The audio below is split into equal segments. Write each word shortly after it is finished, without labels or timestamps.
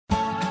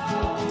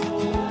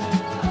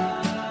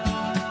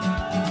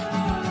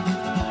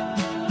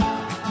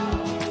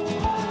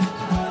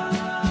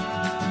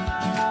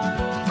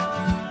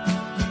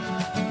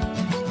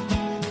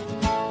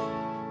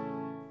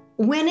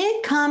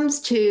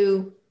comes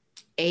to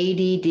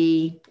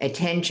ADD,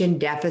 attention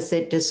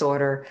deficit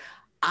disorder,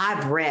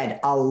 I've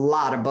read a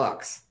lot of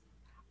books.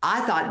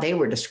 I thought they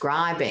were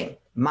describing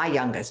my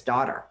youngest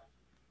daughter,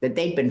 that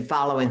they'd been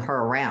following her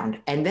around.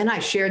 And then I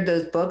shared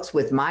those books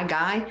with my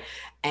guy,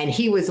 and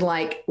he was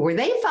like, were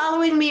they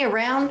following me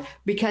around?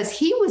 Because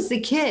he was the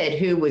kid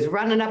who was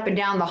running up and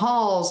down the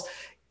halls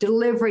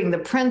delivering the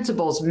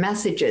principal's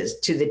messages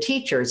to the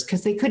teachers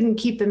because they couldn't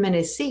keep him in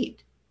his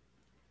seat.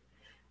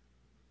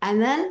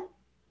 And then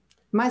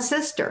my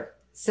sister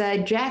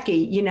said, Jackie,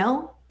 you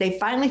know, they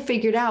finally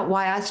figured out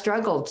why I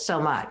struggled so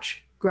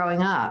much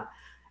growing up.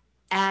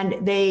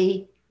 And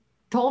they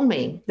told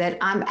me that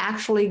I'm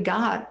actually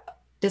got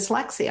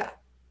dyslexia.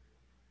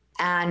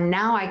 And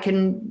now I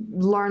can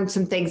learn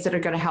some things that are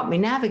going to help me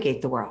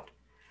navigate the world.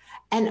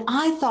 And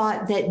I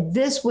thought that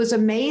this was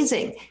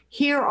amazing.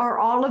 Here are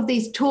all of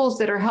these tools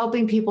that are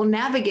helping people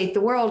navigate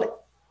the world.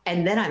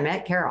 And then I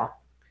met Carol.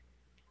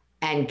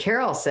 And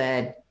Carol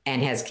said,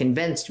 and has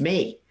convinced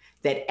me,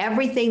 that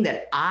everything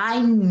that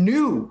I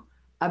knew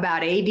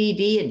about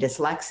ADD and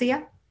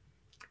dyslexia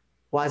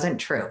wasn't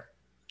true.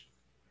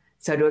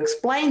 So to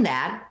explain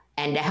that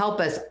and to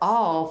help us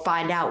all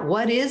find out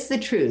what is the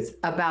truth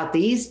about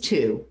these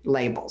two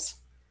labels,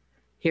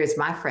 here's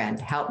my friend.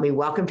 Help me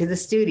welcome to the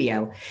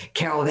studio,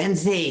 Carol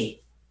Vincie.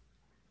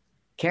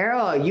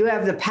 Carol, you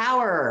have the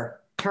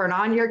power. Turn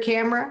on your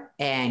camera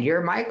and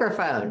your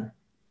microphone.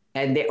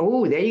 And there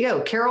you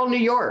go, Carol, New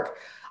York.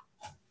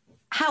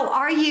 How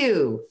are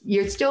you?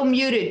 You're still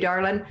muted,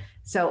 darling.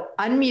 So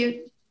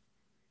unmute.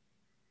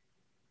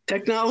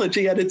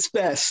 Technology at its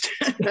best.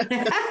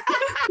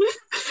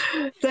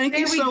 Thank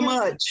you so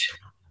much.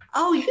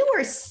 Oh, you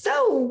are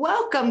so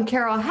welcome,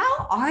 Carol.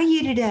 How are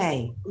you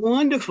today?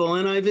 Wonderful.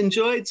 And I've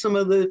enjoyed some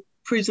of the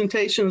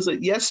presentations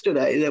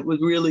yesterday that were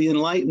really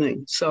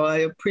enlightening. So I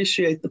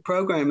appreciate the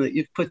program that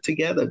you've put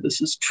together. This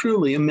is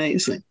truly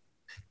amazing.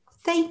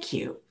 Thank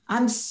you.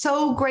 I'm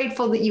so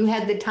grateful that you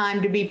had the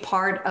time to be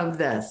part of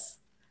this.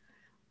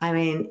 I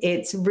mean,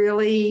 it's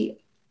really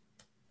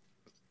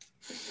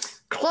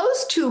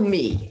close to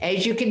me,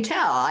 as you can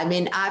tell. I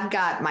mean, I've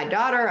got my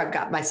daughter, I've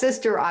got my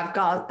sister, I've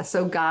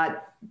also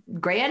got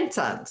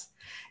grandsons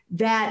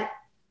that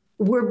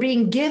we're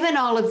being given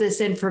all of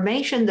this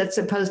information that's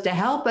supposed to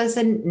help us.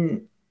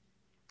 And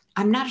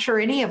I'm not sure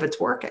any of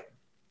it's working.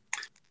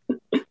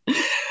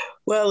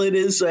 Well, it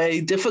is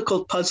a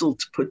difficult puzzle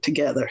to put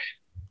together.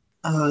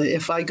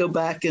 If I go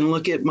back and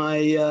look at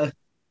my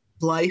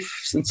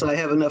life, since I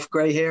have enough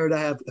gray hair to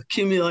have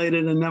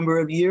accumulated a number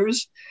of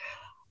years,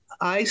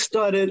 I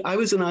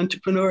was an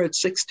entrepreneur at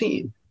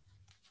 16.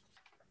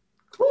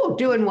 Cool.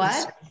 Doing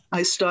what?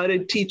 I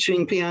started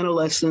teaching piano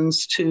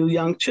lessons to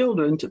young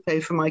children to pay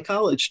for my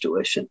college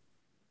tuition.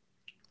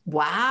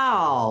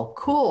 Wow.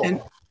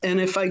 Cool. And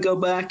if I go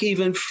back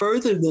even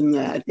further than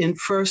that, in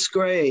first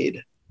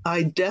grade,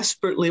 I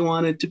desperately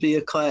wanted to be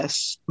a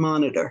class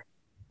monitor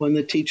when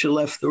the teacher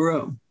left the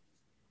room.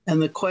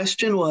 And the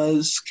question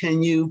was,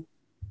 can you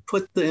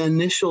put the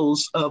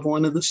initials of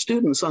one of the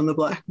students on the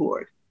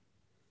blackboard?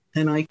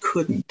 And I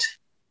couldn't.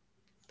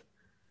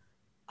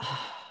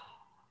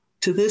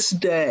 To this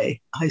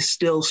day, I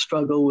still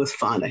struggle with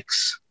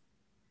phonics.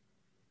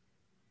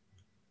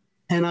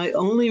 And I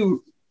only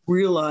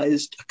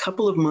realized a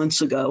couple of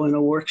months ago in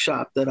a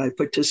workshop that I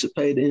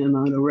participate in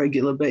on a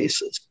regular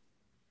basis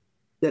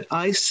that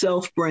I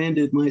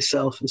self-branded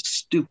myself as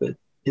stupid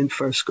in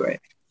first grade.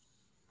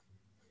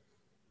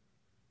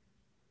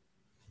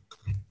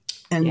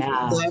 And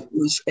that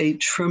was a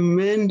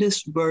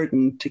tremendous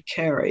burden to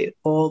carry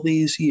all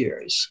these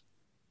years.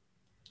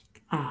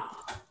 Oh.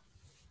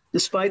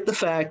 Despite the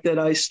fact that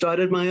I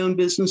started my own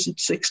business at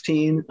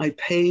 16, I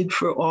paid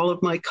for all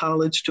of my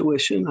college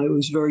tuition. I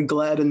was very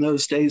glad in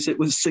those days. It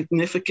was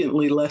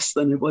significantly less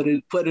than what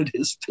it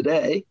is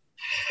today.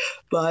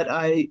 But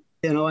I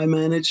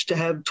managed to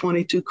have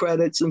 22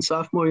 credits in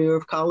sophomore year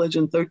of college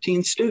and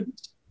 13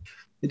 students.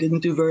 I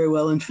didn't do very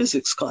well in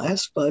physics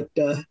class, but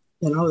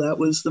that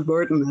was the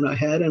burden that I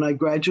had. And I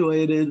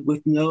graduated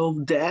with no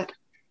debt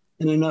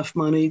and enough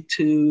money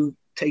to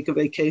take a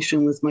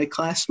vacation with my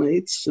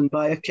classmates and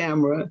buy a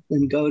camera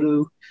and go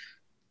to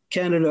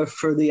Canada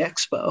for the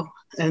expo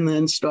and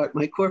then start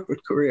my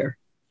corporate career.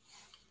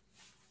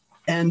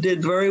 And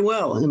did very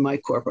well in my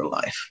corporate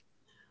life.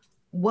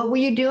 What were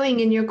you doing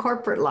in your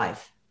corporate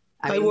life?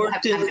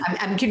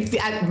 I'm confused.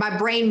 My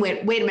brain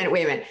went, wait a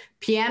minute.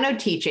 Piano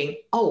teaching.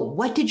 Oh,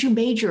 what did you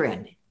major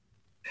in?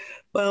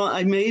 Well,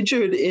 I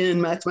majored in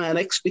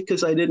mathematics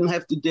because I didn't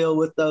have to deal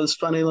with those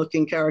funny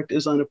looking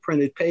characters on a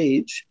printed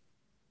page.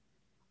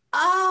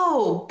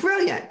 Oh,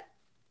 brilliant.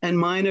 And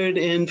minored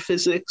in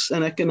physics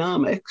and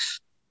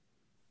economics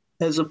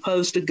as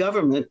opposed to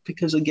government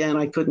because, again,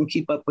 I couldn't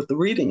keep up with the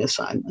reading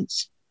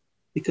assignments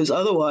because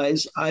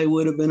otherwise I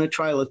would have been a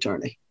trial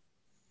attorney.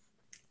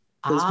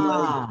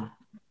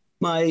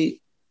 My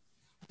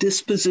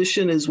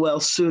disposition is well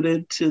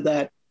suited to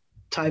that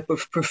type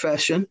of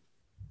profession,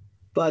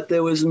 but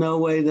there was no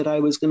way that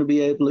I was going to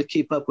be able to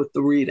keep up with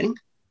the reading.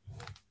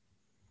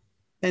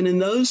 And in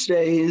those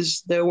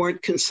days, there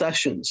weren't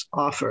concessions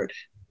offered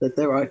that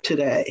there are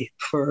today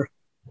for,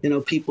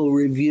 people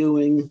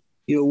reviewing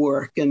your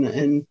work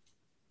and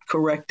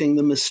correcting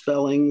the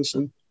misspellings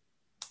and,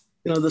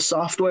 the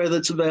software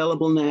that's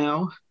available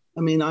now.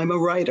 I mean, I'm a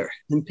writer,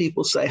 and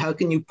people say, how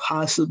can you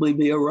possibly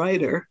be a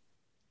writer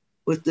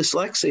with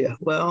dyslexia?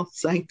 Well,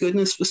 thank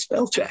goodness for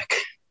spell check.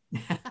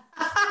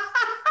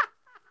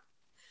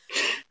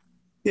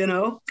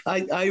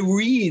 I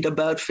read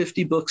about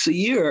 50 books a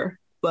year,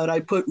 but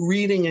I put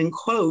reading in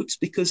quotes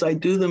because I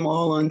do them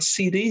all on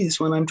CDs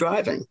when I'm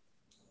driving.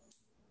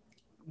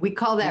 We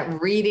call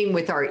that reading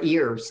with our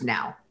ears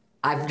now.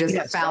 I've just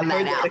found I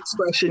heard that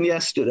expression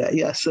yesterday.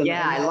 Yes.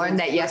 I learned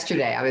that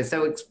yesterday.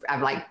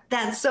 I'm like,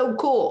 that's so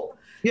cool.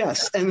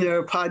 Yes. And there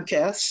are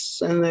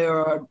podcasts and there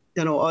are,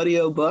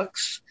 audio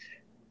books,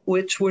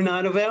 which were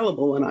not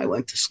available when I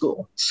went to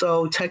school.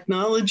 So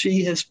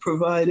technology has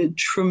provided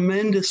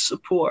tremendous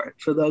support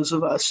for those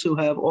of us who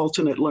have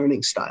alternate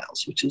learning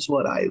styles, which is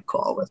what I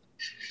call it.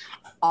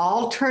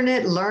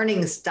 Alternate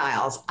learning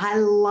styles. I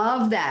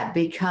love that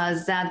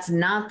because that's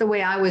not the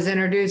way I was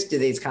introduced to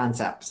these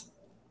concepts.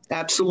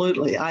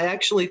 Absolutely. I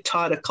actually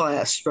taught a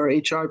class for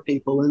HR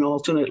people in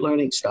alternate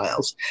learning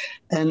styles.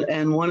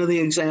 And one of the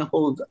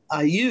examples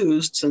I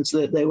used, since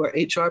they were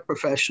HR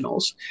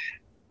professionals,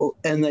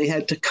 and they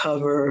had to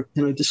cover,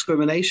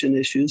 discrimination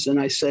issues. And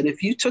I said,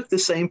 if you took the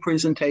same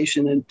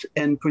presentation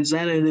and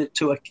presented it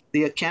to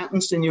the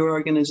accountants in your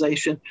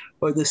organization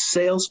or the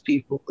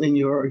salespeople in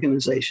your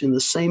organization, the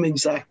same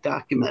exact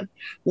document,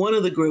 one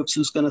of the groups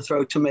was going to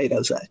throw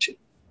tomatoes at you.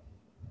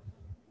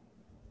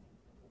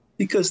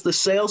 Because the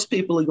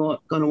salespeople are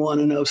going to want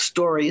to know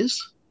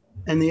stories,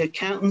 and the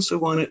accountants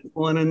want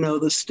to know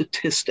the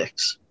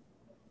statistics.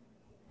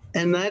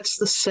 And that's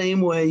the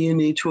same way you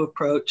need to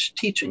approach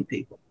teaching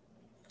people.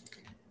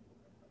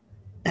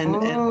 And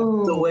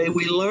the way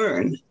we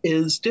learn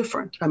is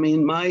different. I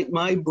mean,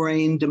 my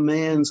brain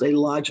demands a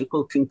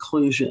logical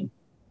conclusion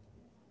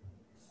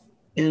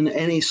in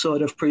any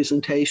sort of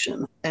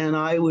presentation. And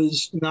I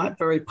was not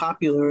very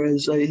popular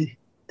as a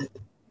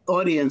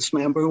audience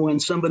member when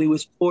somebody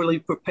was poorly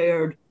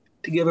prepared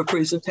to give a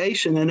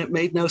presentation and it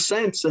made no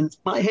sense. And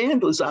my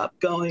hand was up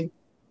going,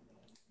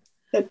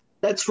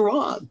 that's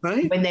wrong,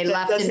 right? When they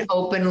left an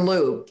open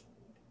loop.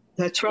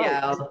 That's right.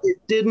 Yeah.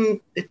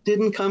 It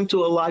didn't come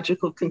to a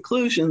logical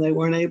conclusion. They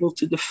weren't able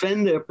to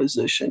defend their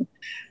position.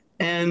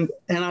 And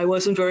I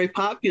wasn't very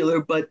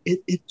popular, but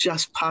it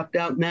just popped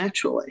out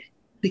naturally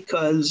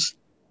because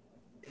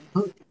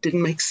it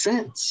didn't make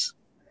sense.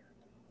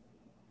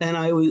 And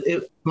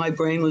my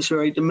brain was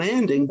very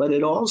demanding, but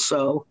it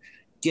also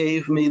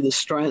gave me the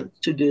strength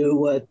to do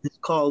what is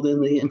called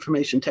in the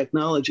information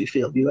technology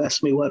field. You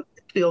asked me what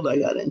field I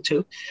got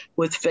into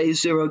with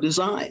phase zero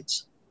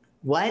designs.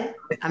 What?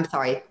 I'm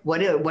sorry.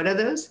 What are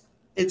those?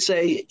 It's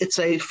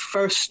a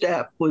first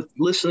step with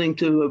listening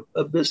to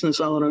a business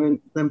owner and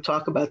them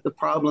talk about the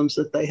problems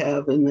that they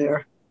have in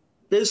their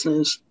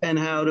business and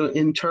how to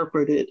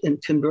interpret it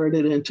and convert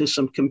it into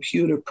some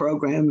computer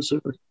programs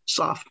or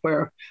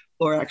software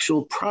or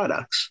actual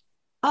products.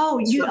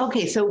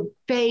 Okay. So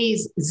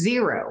phase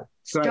zero,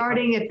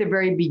 starting at the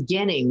very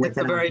beginning. At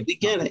the very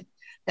beginning.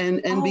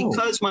 And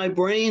because my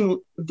brain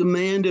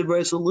demanded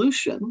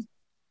resolution,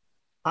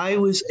 I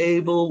was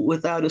able,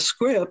 without a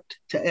script,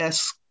 to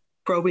ask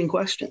probing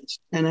questions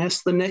and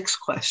ask the next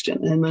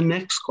question and the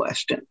next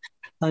question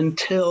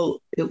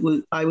until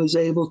I was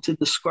able to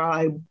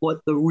describe what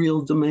the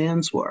real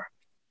demands were.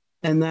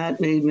 And that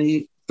made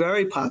me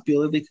very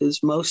popular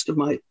because most of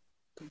my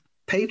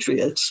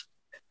patriots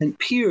and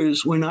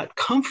peers were not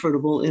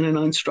comfortable in an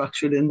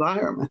unstructured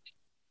environment.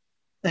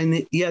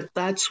 And yet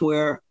that's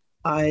where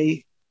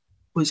I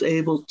was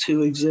able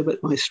to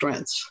exhibit my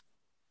strengths.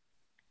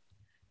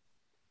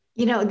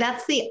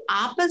 That's the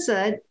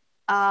opposite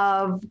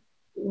of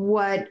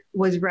what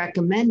was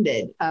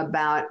recommended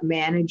about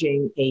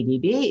managing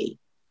ADD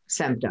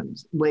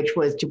symptoms, which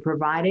was to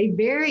provide a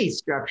very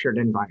structured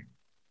environment,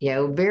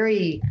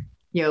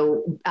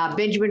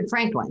 Benjamin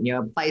Franklin,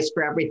 a place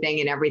for everything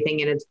and everything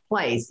in its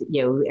place,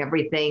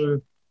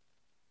 everything.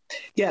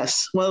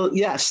 Yes. Well,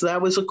 yes,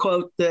 that was a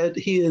quote that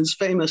he is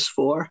famous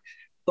for.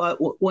 But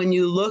when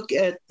you look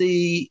at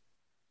the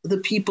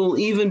people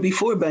even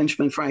before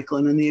Benjamin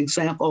Franklin, and the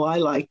example I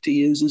like to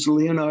use is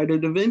Leonardo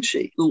da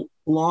Vinci, who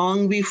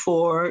long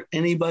before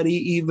anybody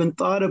even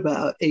thought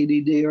about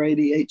ADD or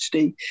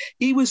ADHD,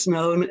 he was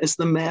known as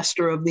the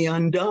master of the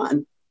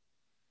undone.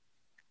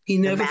 He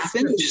never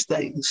finished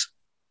things.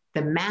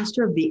 The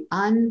master of the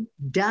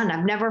undone.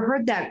 I've never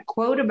heard that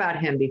quote about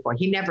him before.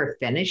 He never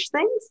finished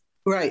things?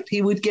 Right.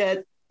 He would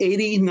get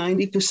 80,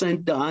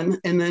 90% done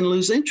and then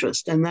lose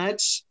interest. And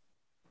that's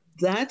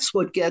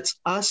what gets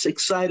us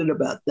excited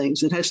about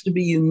things. It has to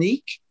be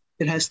unique.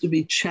 It has to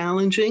be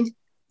challenging.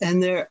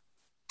 And there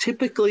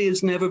typically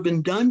has never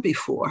been done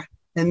before.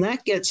 And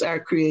that gets our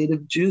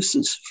creative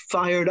juices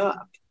fired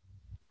up.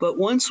 But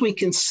once we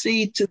can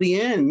see to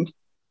the end,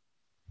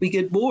 we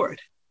get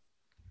bored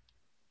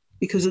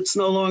because it's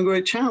no longer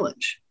a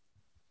challenge.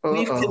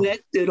 We've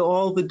connected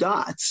all the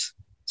dots.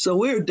 So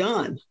we're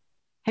done.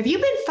 Have you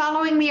been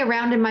following me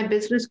around in my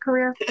business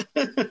career?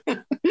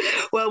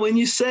 Well, when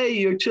you say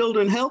your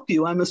children help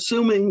you, I'm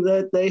assuming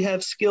that they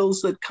have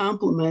skills that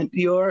complement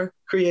your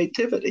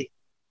creativity.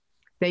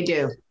 They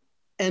do.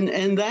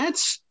 And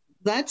that's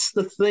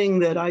the thing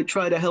that I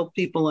try to help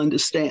people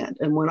understand.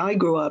 And when I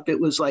grew up,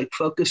 it was like,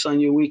 focus on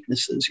your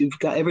weaknesses.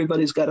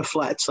 Everybody's got a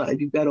flat side.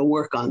 You've got to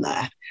work on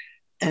that.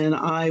 And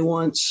I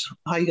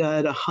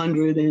got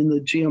 100 in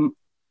the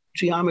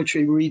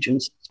geometry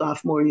Regents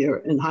sophomore year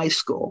in high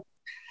school.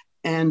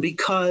 And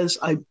because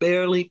I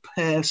barely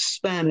passed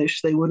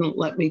Spanish, they wouldn't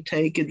let me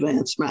take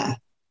advanced math.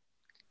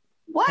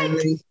 What?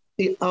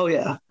 Oh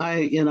yeah.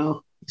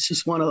 This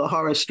is one of the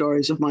horror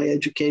stories of my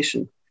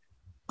education.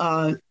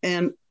 Their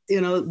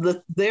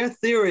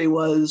theory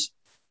was,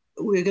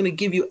 we're going to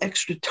give you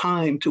extra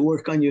time to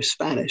work on your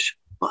Spanish.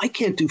 Well, I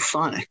can't do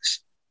phonics.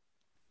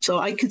 So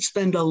I could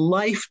spend a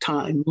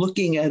lifetime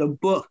looking at a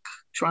book,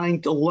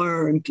 trying to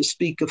learn to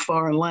speak a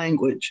foreign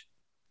language,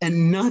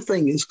 and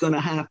nothing is going to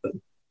happen.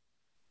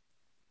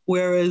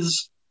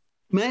 Whereas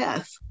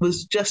math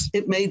was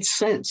it made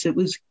sense. It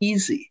was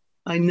easy.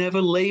 I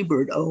never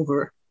labored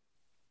over.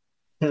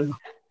 Oh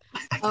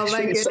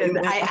my goodness.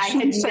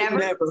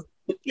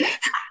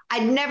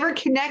 I'd never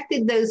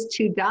connected those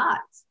two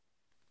dots.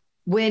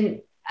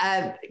 When,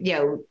 all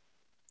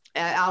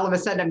of a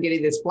sudden I'm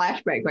getting this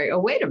flashback, like, oh,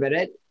 wait a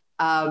minute.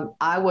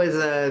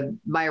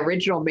 My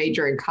original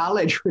major in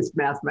college was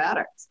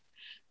mathematics.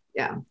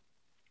 Yeah.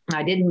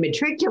 I didn't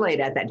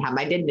matriculate at that time.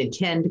 I didn't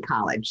attend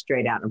college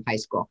straight out of high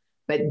school,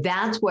 but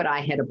that's what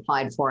I had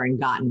applied for and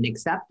gotten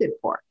accepted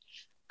for,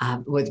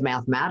 was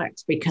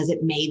mathematics, because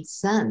it made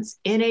sense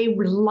in a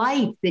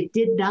life that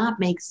did not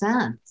make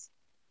sense.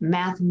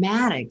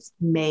 Mathematics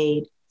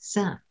made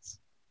sense.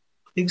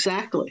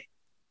 Exactly.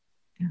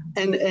 Yeah.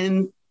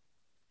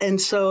 And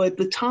so at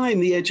the time,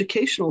 the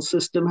educational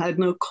system had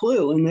no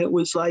clue. And it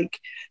was like,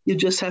 you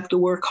just have to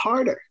work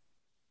harder.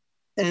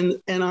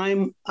 And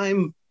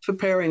I'm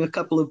preparing a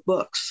couple of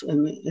books.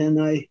 And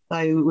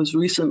I was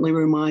recently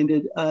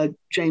reminded,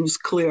 James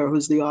Clear,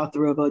 who's the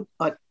author of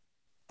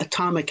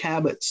Atomic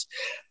Habits,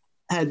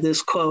 had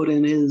this quote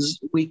in his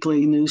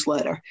weekly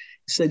newsletter.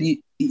 He said,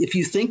 if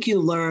you think you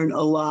learn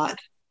a lot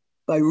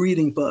by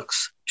reading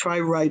books, try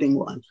writing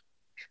one.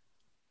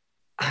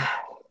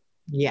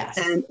 Yes.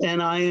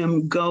 And I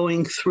am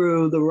going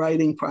through the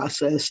writing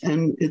process,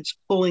 and it's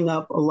pulling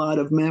up a lot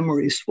of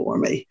memories for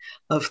me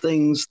of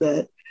things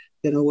that,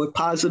 were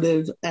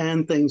positive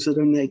and things that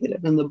are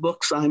negative. In the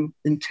books, I'm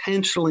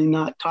intentionally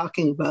not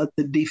talking about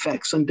the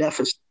defects and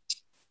deficits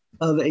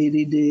of ADD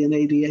and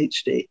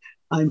ADHD.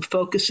 I'm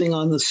focusing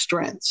on the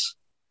strengths,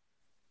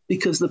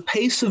 because the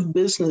pace of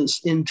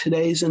business in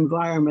today's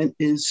environment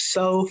is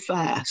so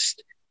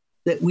fast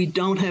that we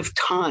don't have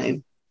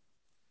time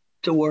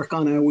to work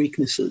on our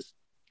weaknesses.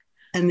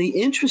 And the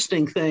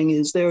interesting thing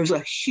is, there's a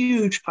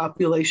huge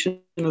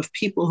population of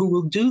people who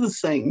will do the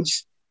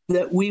things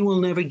that we will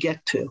never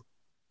get to.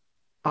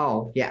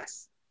 Oh,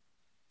 yes.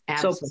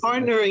 Absolutely. So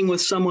partnering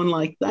with someone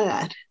like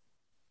that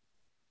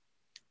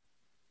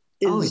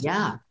is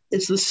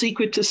the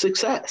secret to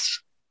success.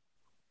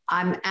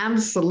 I'm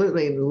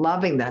absolutely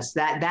loving this.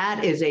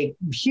 That is a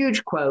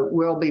huge quote.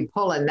 We'll be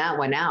pulling that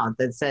one out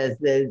that says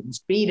the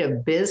speed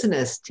of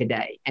business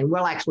today, and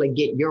we'll actually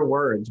get your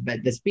words,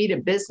 but the speed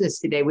of business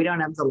today, we don't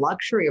have the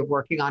luxury of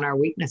working on our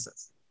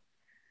weaknesses.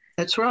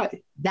 That's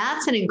right.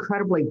 That's an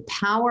incredibly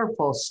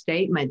powerful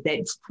statement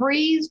that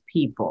frees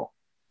people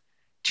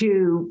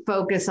to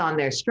focus on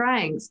their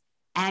strengths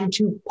and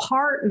to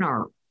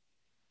partner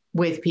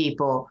with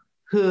people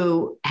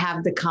who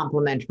have the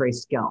complementary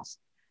skills.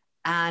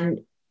 And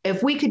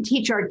if we could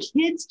teach our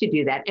kids to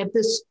do that, if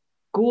the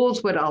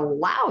schools would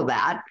allow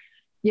that,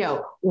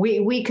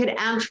 we could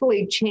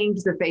actually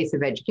change the face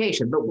of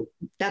education. But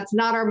that's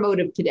not our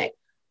motive today.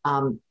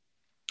 Our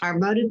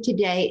motive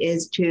today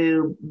is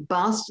to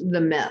bust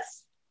the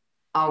myth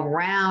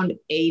around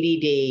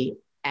ADD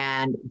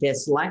and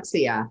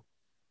dyslexia.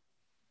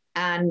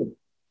 And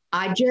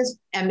I just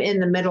am in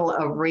the middle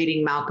of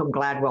reading Malcolm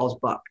Gladwell's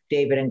book,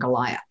 David and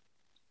Goliath,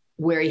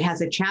 where he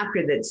has a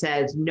chapter that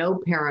says no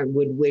parent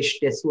would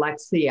wish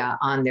dyslexia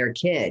on their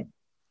kid,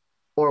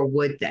 or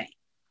would they?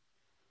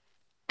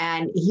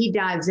 And he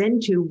dives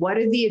into what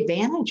are the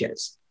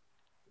advantages.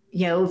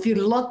 If you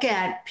look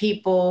at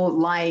people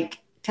like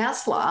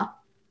Tesla,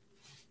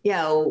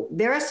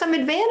 there are some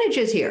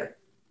advantages here.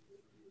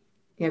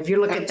 If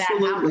you look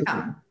Absolutely. At that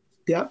outcome.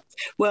 Yeah.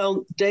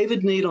 Well,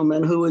 David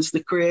Needleman, who is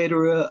the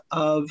creator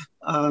of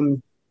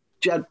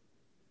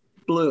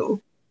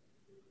JetBlue,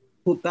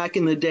 back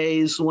in the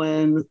days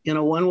when,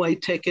 one-way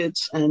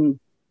tickets and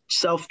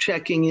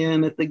self-checking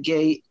in at the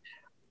gate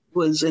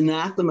was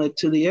anathema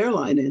to the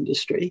airline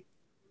industry,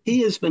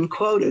 he has been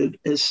quoted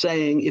as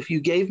saying, if you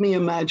gave me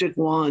a magic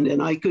wand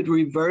and I could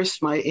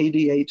reverse my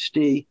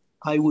ADHD,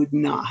 I would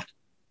not.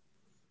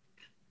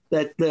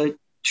 That the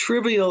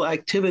trivial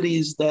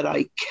activities that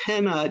I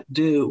cannot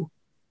do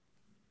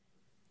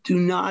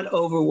not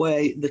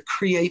overweigh the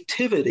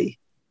creativity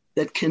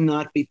that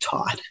cannot be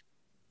taught.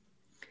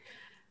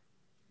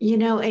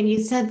 And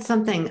you said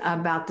something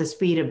about the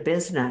speed of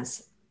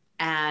business,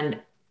 and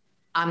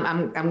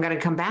I'm going to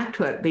come back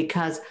to it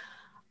because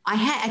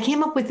I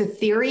came up with a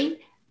theory,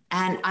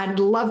 and I'd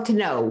love to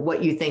know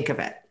what you think of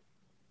it.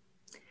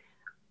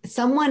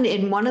 Someone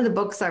in one of the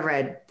books I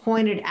read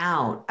pointed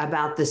out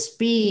about the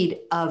speed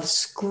of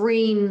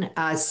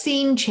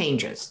scene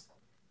changes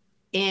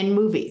in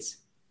movies,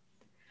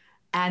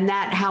 and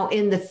that how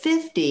in the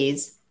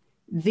 50s,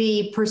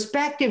 the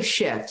perspective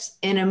shifts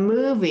in a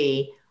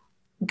movie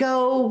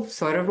go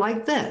sort of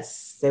like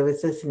this. There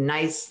was this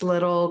nice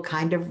little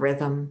kind of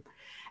rhythm.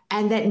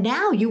 And that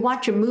now you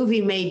watch a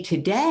movie made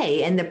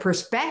today and the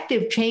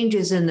perspective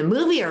changes in the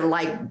movie are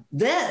like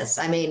this.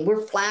 I mean,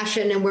 we're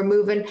flashing and we're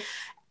moving.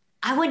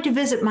 I went to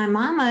visit my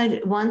mama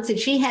once and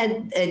she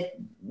had a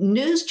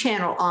news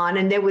channel on,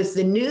 and there was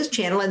the news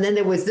channel, and then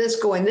there was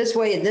this going this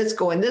way and this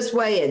going this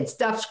way and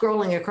stuff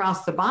scrolling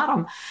across the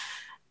bottom.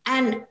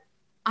 And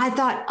I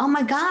thought, oh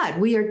my God,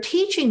 we are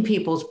teaching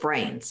people's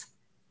brains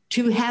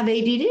to have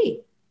ADD.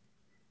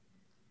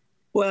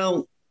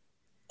 Well,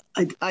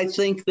 I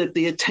think that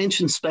the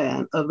attention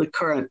span of the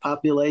current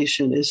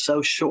population is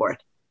so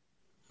short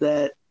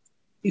that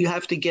you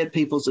have to get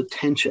people's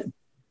attention.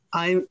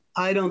 I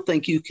don't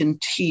think you can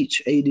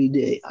teach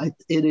ADD.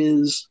 It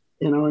is,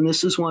 and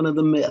this is one of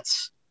the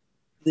myths.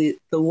 The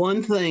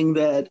one thing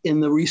that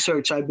in the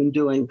research I've been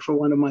doing for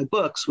one of my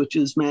books, which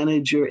is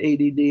Manage Your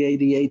ADD,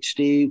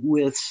 ADHD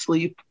with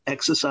Sleep,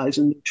 Exercise,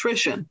 and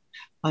Nutrition.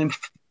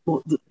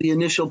 The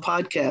initial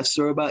podcasts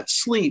are about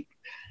sleep.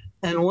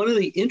 And one of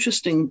the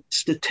interesting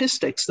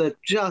statistics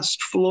that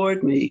just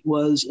floored me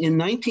was in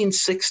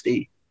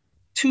 1960,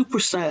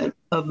 2%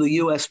 of the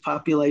US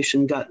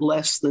population got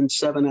less than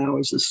 7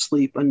 hours of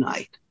sleep a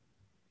night.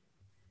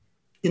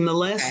 In the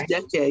last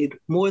decade,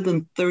 more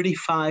than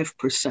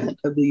 35%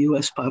 of the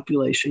US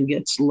population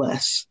gets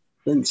less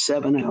than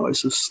 7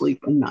 hours of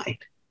sleep a night.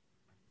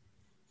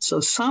 So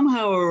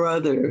somehow or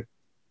other,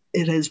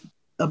 it has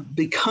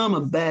become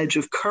a badge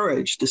of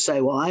courage to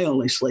say, well, I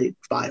only sleep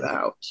 5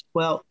 hours.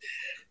 Well,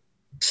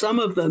 some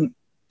of the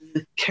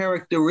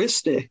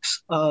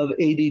characteristics of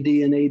ADD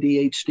and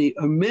ADHD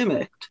are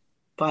mimicked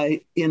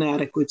by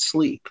inadequate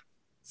sleep.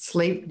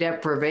 Sleep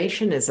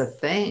deprivation is a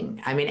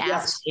thing. I mean, yes,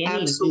 ask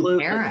any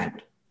absolutely.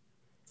 parent.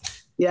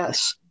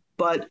 Yes,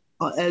 but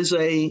as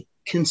a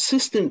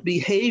consistent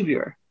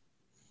behavior,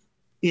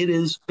 it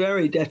is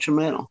very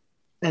detrimental.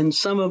 And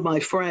some of my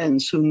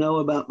friends who know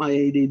about my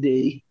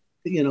ADD,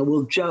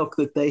 will joke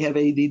that they have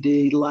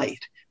ADD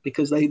light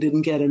because they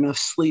didn't get enough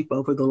sleep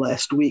over the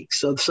last week.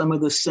 So some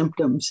of the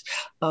symptoms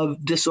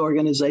of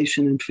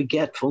disorganization and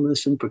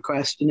forgetfulness and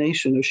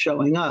procrastination are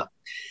showing up.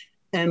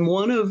 And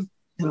one of,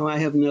 I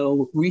have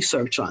no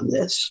research on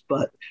this,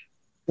 but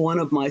one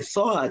of my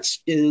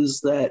thoughts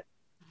is that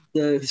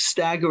the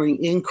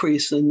staggering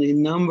increase in the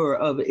number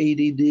of ADD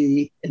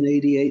and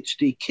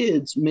ADHD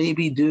kids may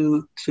be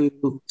due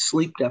to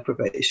sleep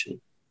deprivation.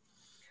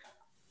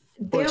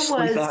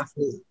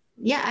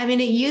 Yeah, I mean,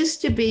 it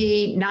used to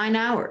be 9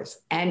 hours.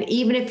 And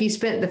even if you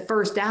spent the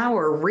first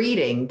hour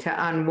reading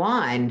to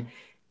unwind,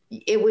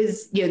 it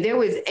was, there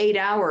was 8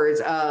 hours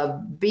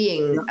of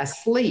being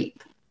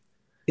asleep.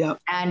 Yeah.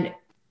 And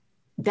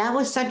that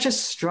was such a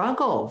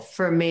struggle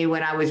for me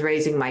when I was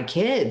raising my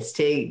kids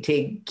to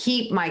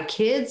keep my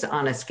kids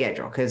on a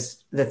schedule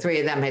because the three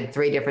of them had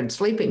 3 different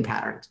sleeping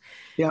patterns.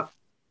 Yeah.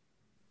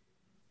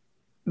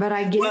 But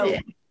I get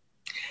it.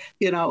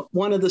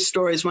 One of the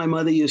stories my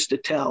mother used to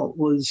tell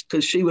was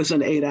because she was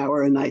an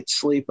 8-hour a night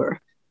sleeper.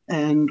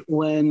 And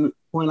when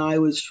I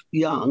was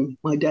young,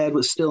 my dad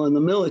was still in the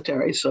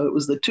military. So it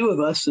was the two of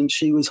us, and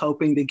she was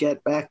hoping to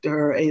get back to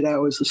her 8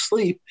 hours of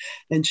sleep.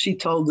 And she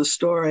told the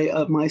story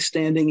of my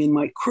standing in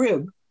my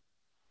crib,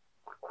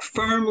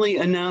 firmly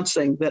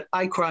announcing that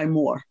I cry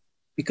more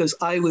because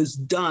I was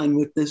done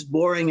with this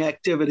boring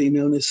activity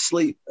known as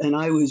sleep, and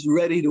I was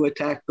ready to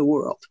attack the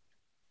world.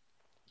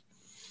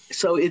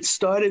 So it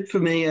started for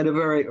me at a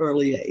very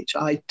early age.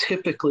 I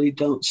typically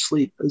don't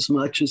sleep as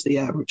much as the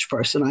average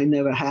person. I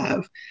never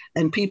have.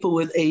 And people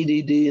with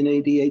ADD and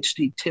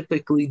ADHD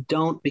typically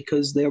don't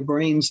because their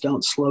brains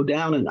don't slow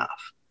down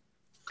enough.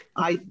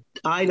 I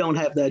don't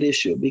have that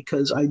issue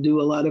because I do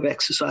a lot of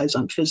exercise.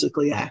 I'm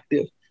physically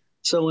active.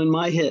 So when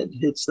my head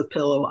hits the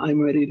pillow, I'm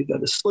ready to go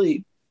to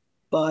sleep.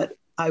 But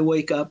I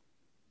wake up,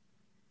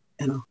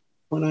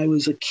 when I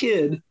was a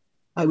kid,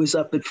 I was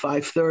up at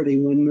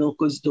 5:30 when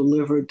milk was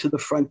delivered to the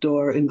front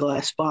door in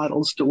glass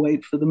bottles to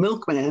wait for the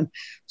milkman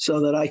so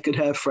that I could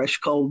have fresh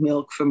cold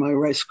milk for my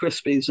Rice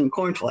Krispies and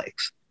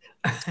cornflakes.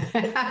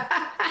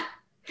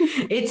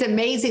 It's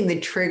amazing the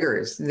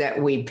triggers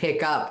that we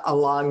pick up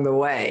along the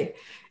way.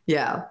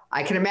 Yeah,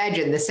 I can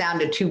imagine the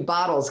sound of 2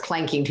 bottles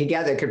clanking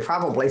together could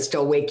probably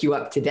still wake you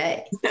up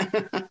today.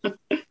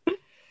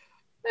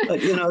 But,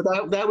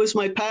 that was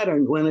my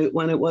pattern when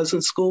it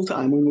wasn't school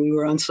time, when we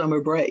were on summer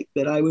break,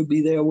 that I would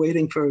be there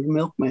waiting for a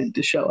milkman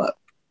to show up.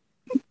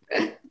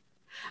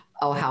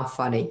 Oh, how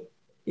funny.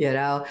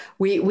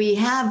 We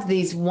have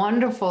these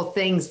wonderful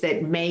things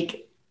that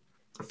make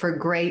for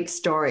great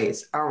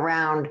stories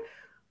around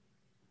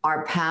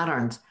our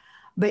patterns.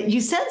 But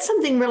you said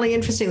something really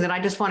interesting that I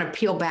just want to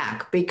peel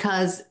back,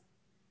 because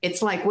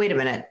it's like, wait a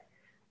minute,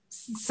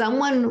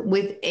 someone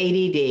with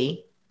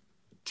ADD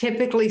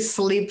typically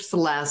sleeps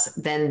less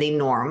than the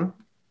norm.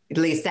 At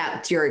least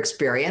that's your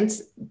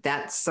experience.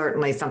 That's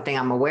certainly something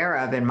I'm aware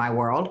of in my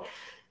world.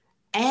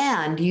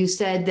 And you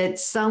said that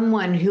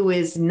someone who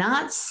is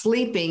not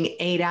sleeping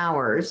 8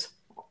 hours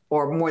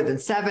or more than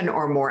 7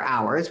 or more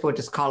hours, we'll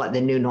just call it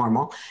the new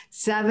normal,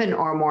 7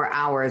 or more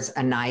hours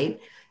a night,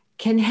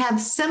 can have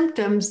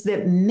symptoms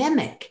that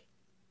mimic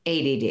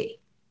ADD.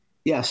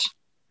 Yes.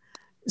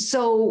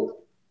 So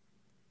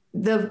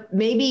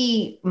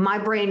maybe my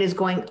brain is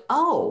going,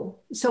 oh,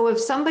 so if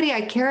somebody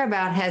I care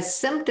about has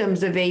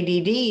symptoms of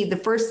ADD, the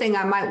first thing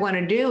I might want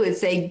to do is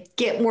say,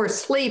 get more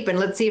sleep and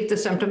let's see if the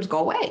symptoms go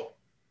away.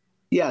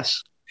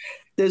 Yes.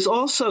 There's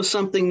also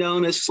something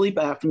known as sleep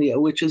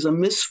apnea, which is a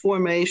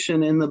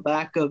misformation in the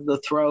back of the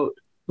throat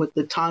with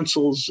the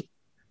tonsils.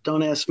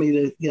 Don't ask me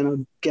to,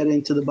 get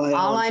into the biology.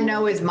 All I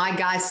know is my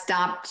guy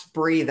stopped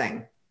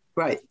breathing.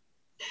 Right.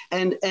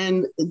 And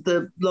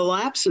the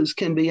lapses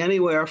can be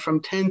anywhere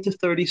from 10 to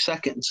 30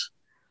 seconds.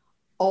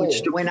 Oh,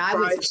 when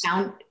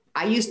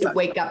I used to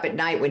wake up at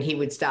night when he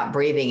would stop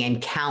breathing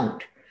and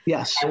count.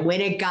 Yes. And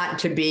when it got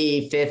to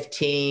be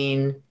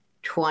 15,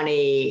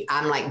 20,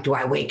 I'm like, do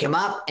I wake him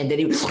up? And then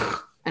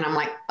and I'm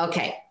like,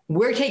 okay,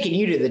 we're taking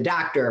you to the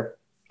doctor.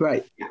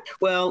 Right.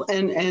 Well,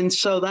 and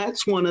so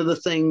that's one of the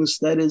things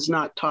that is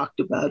not talked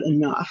about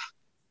enough.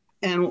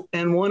 And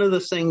one of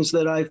the things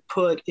that I've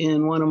put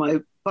in one of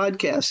my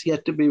podcasts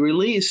yet to be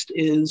released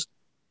is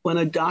when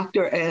a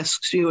doctor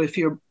asks you if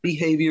your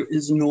behavior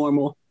is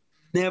normal,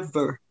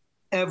 never,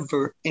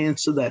 ever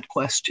answer that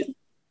question.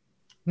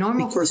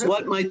 Normal. Because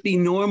what might be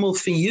normal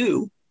for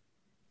you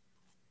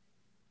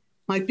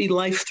might be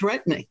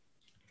life-threatening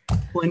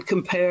when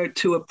compared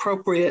to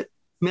appropriate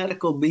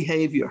medical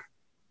behavior.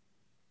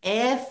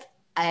 If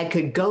I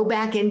could go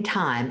back in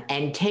time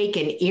and take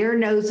an ear,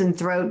 nose, and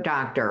throat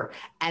doctor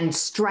and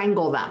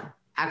strangle them.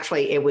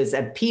 Actually, it was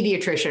a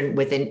pediatrician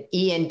with an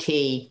ENT.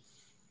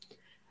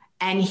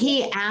 And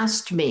he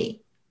asked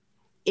me,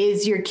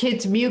 is your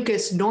kid's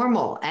mucus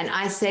normal? And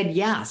I said,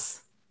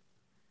 yes.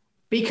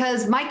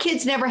 Because my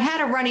kids never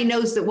had a runny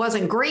nose that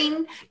wasn't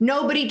green.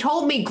 Nobody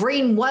told me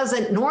green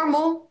wasn't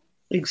normal.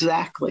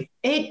 Exactly.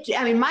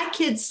 My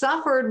kids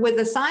suffered with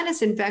a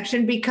sinus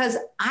infection because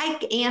I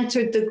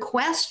answered the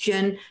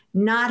question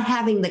not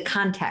having the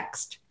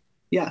context.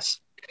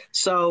 Yes.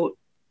 So,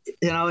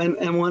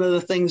 and one of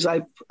the things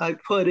I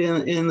put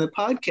in the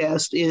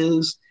podcast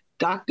is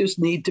doctors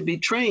need to be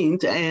trained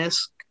to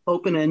ask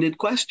open-ended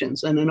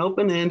questions. And an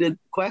open-ended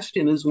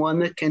question is one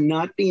that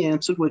cannot be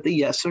answered with a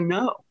yes or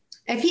no.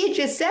 If he had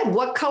just said,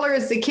 what color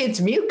is the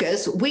kid's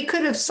mucus, we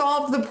could have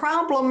solved the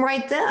problem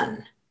right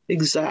then.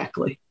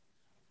 Exactly.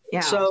 Yeah.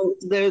 So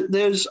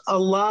there's a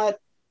lot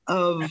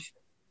of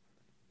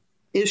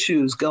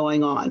issues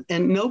going on.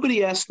 And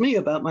nobody asked me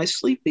about my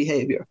sleep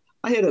behavior.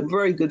 I had a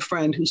very good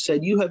friend who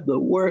said, you have the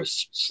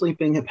worst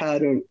sleeping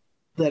pattern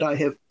that I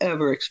have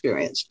ever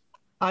experienced.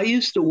 I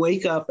used to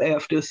wake up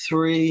after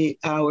 3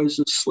 hours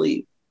of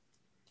sleep.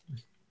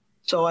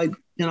 So I'd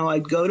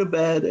go to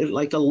bed at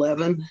like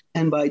 11,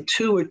 and by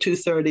 2 or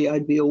 2:30,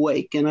 I'd be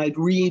awake, and I'd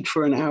read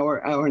for an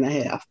hour, hour and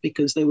a half,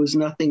 because there was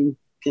nothing,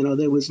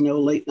 there was no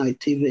late night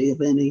TV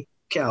of any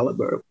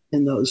caliber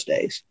in those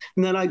days.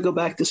 And then I'd go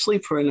back to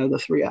sleep for another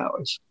 3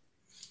 hours.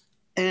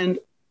 And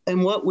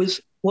what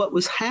was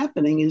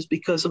happening is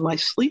because of my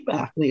sleep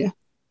apnea,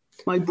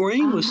 my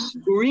brain was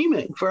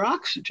screaming for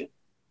oxygen.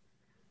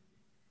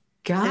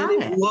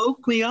 And it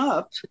woke me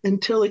up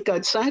until it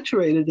got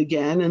saturated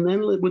again, and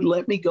then it would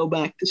let me go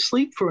back to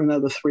sleep for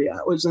another 3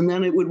 hours, and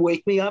then it would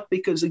wake me up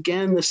because,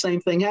 again, the same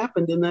thing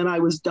happened, and then I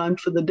was done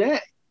for the day.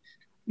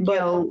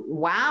 But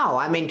wow.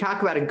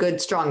 Talk about a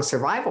good, strong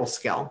survival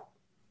skill.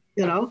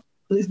 The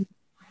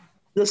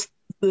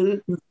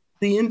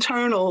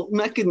internal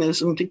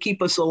mechanism to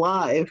keep us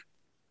alive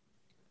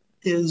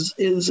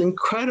is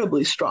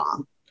incredibly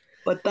strong.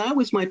 But that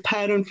was my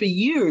pattern for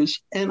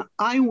years. And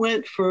I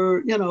went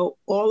for,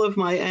 all of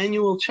my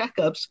annual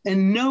checkups,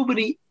 and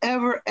nobody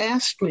ever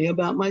asked me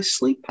about my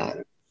sleep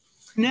pattern.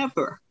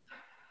 Never.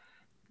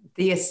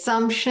 The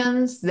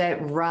assumptions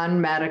that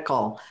run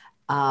medical,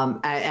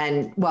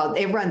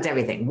 it runs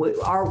everything.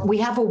 We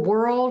have a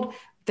world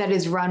that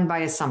is run by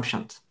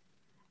assumptions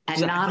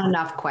and not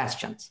enough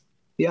questions.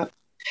 Yeah.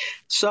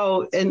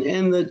 So, and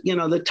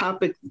the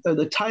topic or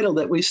the title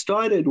that we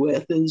started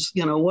with is,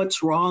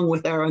 what's wrong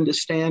with our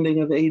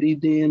understanding of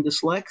ADD and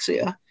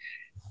dyslexia?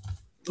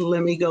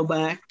 Let me go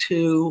back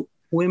to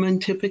women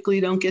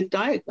typically don't get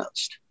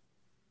diagnosed.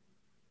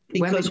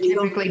 Women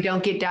typically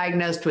don't get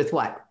diagnosed with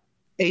what?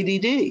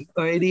 ADD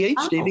or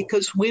ADHD,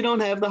 because we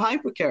don't have the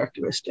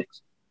hypercharacteristics.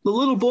 The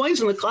little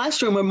boys in the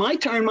classroom are my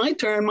turn, my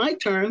turn, my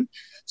turn,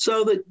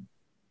 so that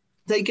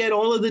they get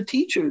all of the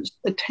teachers'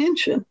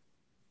 attention.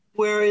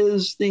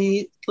 Whereas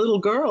the little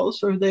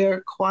girls are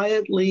there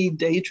quietly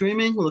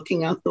daydreaming,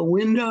 looking out the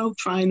window,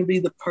 trying to be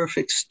the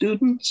perfect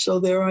student. So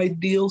they're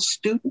ideal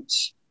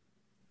students.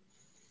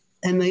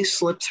 And they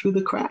slip through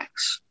the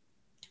cracks.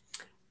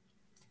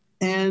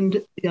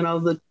 And,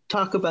 the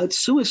talk about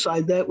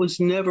suicide, that was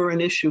never an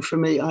issue for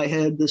me. I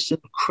had this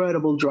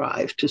incredible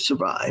drive to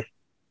survive.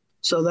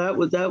 So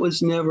that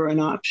was never an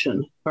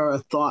option or a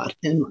thought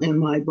in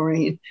my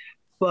brain.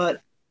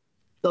 But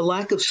the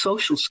lack of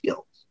social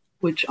skills,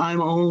 which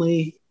I'm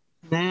only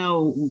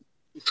now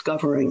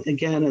discovering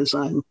again as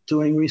I'm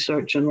doing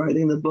research and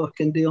writing the book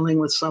and dealing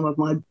with some of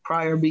my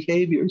prior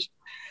behaviors,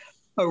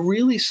 are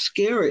really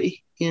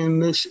scary in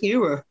this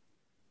era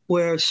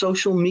where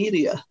social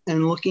media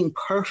and looking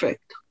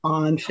perfect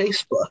on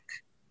Facebook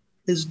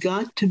has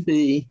got to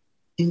be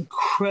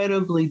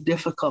incredibly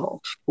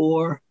difficult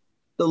for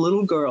the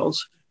little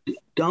girls who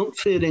don't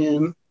fit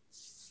in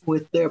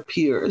with their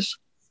peers,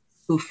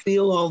 who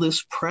feel all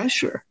this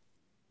pressure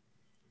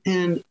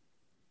and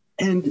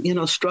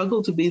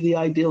struggle to be the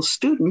ideal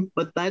student,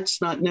 but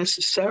that's not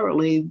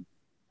necessarily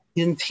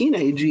in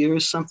teenage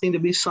years something to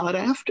be sought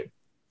after.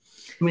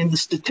 I mean, the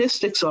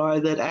statistics are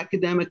that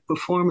academic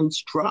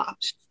performance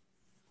drops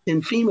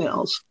in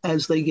females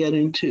as they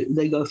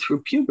go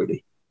through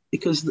puberty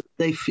because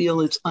they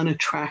feel it's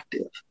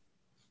unattractive.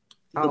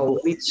 Oh,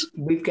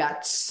 we've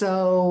got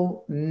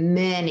so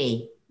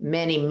many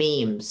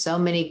memes, so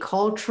many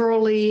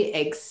culturally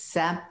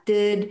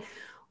accepted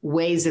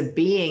ways of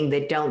being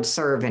that don't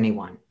serve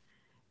anyone.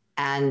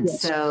 And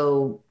yes.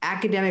 So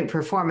academic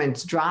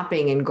performance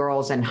dropping in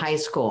girls in high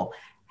school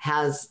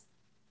has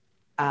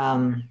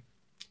a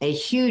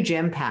huge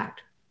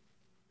impact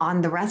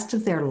on the rest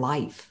of their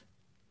life.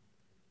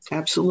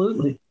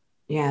 Absolutely.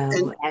 Yeah.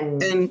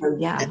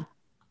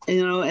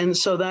 And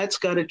so that's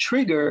got to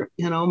trigger,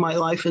 my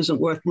life isn't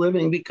worth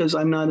living because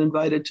I'm not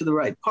invited to the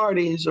right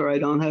parties, or I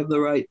don't have the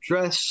right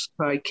dress,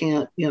 or I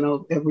can't,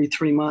 every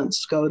 3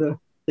 months go to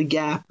the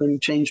Gap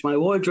and change my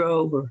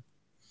wardrobe, or,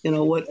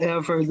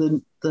 whatever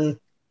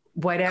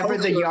whatever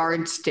the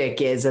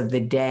yardstick is of the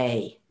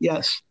day.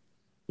 Yes.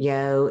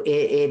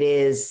 It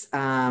is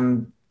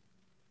a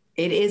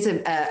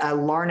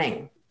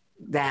learning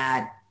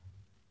that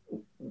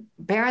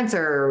parents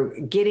are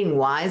getting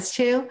wise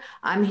to.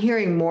 I'm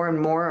hearing more and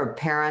more of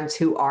parents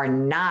who are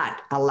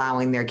not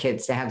allowing their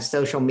kids to have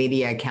social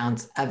media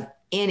accounts of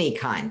any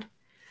kind.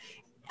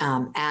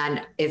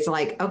 And it's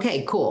like,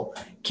 okay, cool.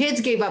 Kids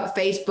gave up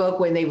Facebook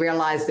when they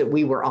realized that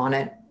we were on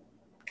it.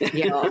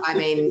 I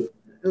mean,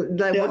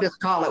 we'll just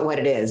call it what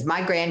it is.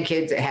 My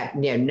grandkids have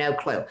no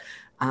clue.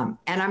 And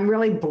I'm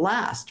really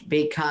blessed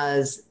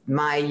because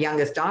my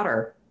youngest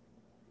daughter,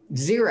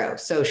 zero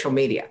social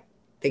media.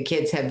 The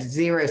kids have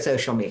zero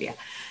social media.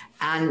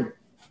 And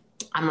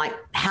I'm like,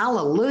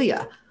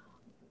 hallelujah.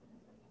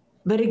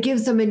 But it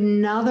gives them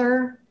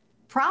another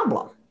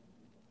problem.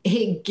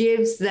 It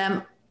gives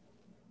them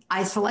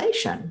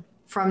isolation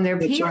from their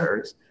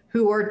peers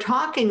who are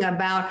talking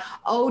about,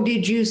 oh,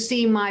 did you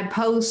see my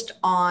post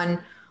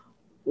on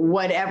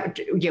whatever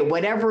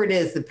it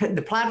is,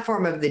 the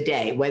platform of the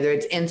day, whether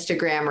it's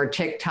Instagram or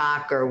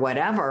TikTok or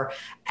whatever,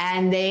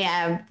 and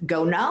they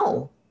go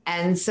no.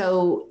 And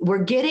so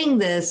we're getting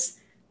this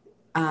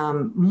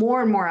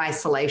more and more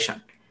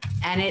isolation,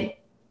 and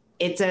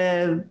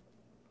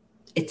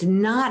it's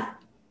not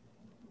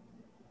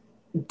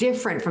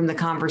different from the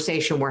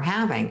conversation we're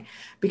having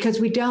because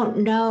we don't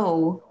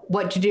know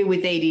what to do with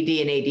ADD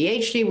and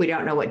ADHD. We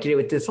don't know what to do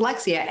with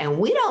dyslexia, and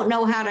we don't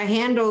know how to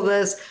handle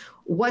this.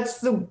 What's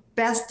the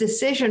best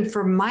decision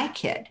for my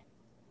kid?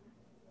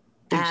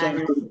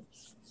 Exactly.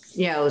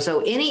 And,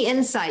 so any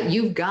insight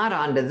you've got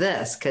onto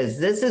this, because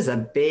this is a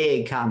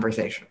big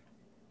conversation.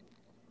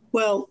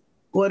 Well,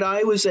 what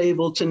I was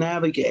able to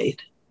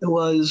navigate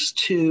was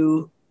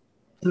to,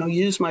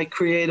 use my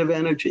creative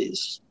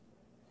energies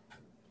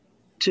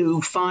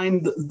to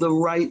find the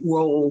right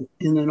role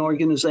in an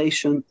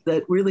organization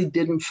that really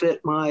didn't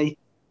fit my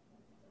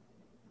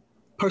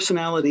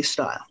personality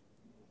style.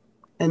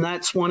 And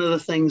that's one of the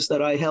things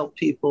that I help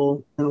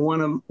people. And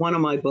one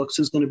of my books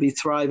is going to be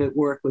Thrive at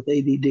Work with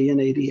ADD and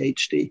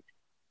ADHD.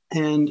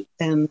 And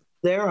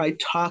there I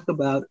talk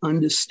about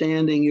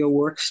understanding your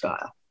work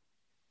style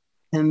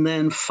and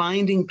then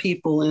finding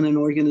people in an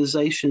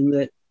organization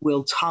that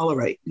will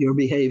tolerate your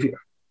behavior.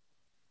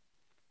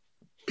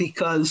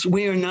 Because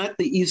we are not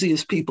the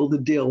easiest people to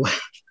deal with.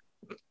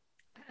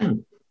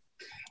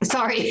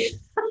 Sorry.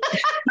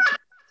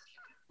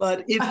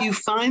 But if you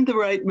find the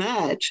right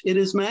match, it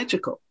is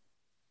magical.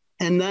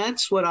 And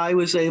that's what I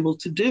was able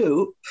to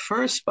do,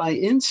 first by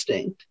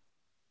instinct,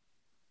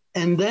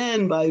 and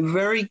then by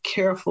very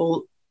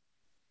careful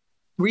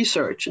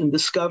research and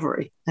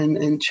discovery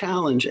and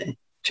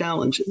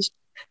challenges,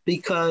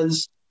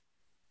 because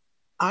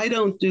I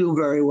don't do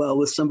very well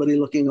with somebody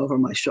looking over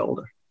my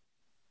shoulder.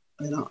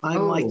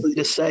 I'm likely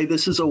to say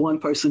this is a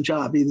one-person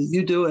job. Either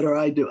you do it or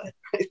I do it,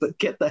 right? But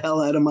get the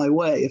hell out of my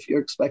way if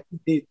you're expecting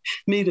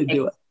me to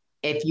do it.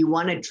 If you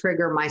want to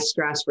trigger my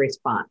stress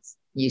response,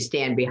 you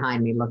stand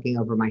behind me looking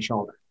over my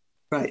shoulder.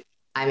 Right.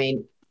 I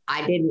mean,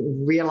 I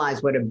didn't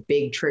realize what a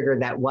big trigger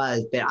that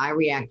was, but I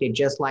reacted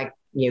just like,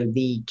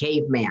 the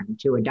caveman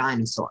to a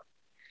dinosaur.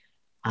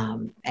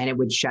 And it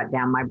would shut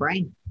down my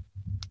brain.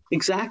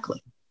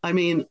 Exactly. I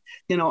mean,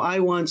 I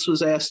once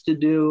was asked to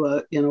do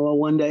a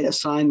one-day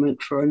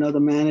assignment for another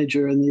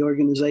manager in the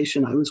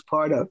organization I was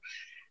part of.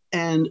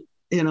 And,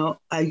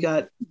 I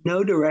got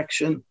no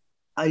direction.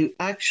 I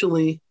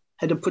actually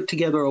had to put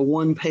together a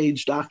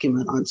one-page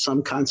document on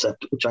some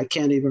concept, which I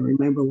can't even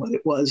remember what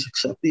it was,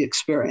 except the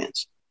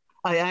experience.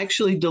 I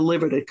actually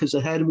delivered it because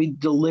it had to be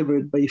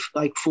delivered by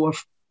like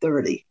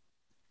 4:30.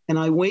 And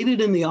I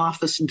waited in the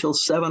office until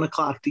 7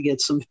 o'clock to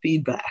get some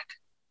feedback.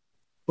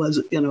 Was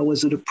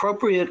it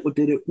appropriate? Or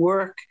did it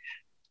work?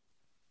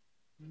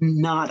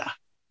 Nada.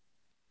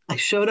 I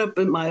showed up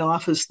in my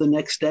office the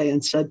next day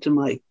and said to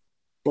my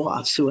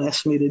boss who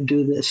asked me to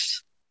do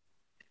this,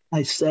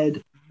 I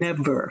said,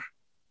 never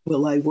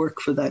will I work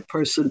for that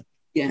person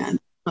again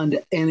under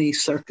any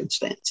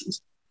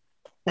circumstances.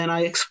 And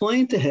I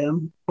explained to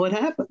him what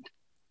happened.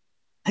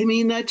 I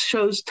mean, that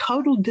shows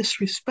total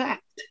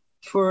disrespect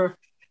for,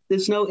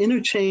 there's no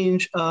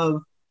interchange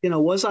of,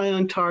 was I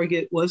on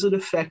target? Was it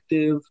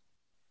effective?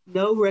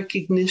 No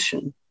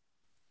recognition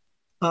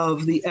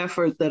of the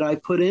effort that I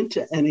put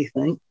into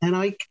anything. And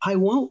I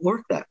won't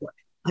work that way.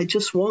 I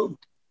just won't.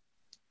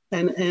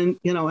 And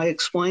I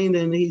explained,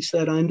 and he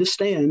said, I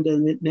understand.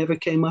 And it never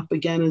came up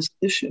again as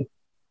an issue.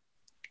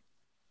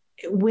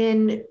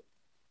 When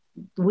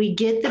we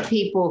get the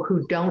people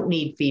who don't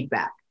need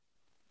feedback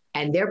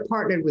and they're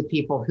partnered with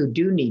people who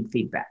do need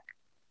feedback,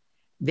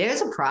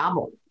 there's a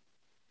problem,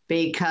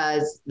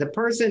 because the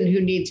person who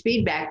needs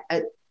feedback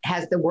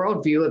has the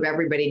worldview of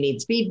everybody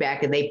needs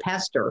feedback, and they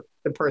pester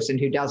the person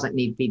who doesn't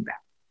need feedback.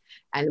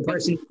 And the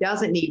person who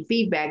doesn't need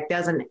feedback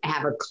doesn't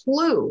have a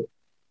clue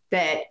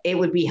that it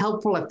would be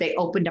helpful if they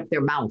opened up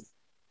their mouth,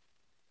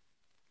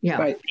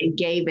 right, and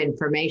gave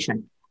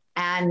information.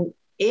 And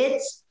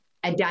it's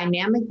a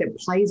dynamic that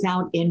plays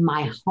out in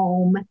my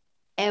home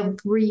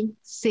every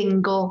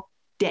single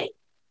day.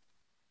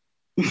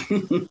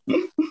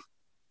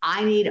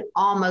 I need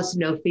almost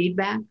no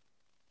feedback,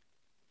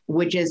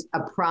 which is a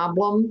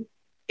problem.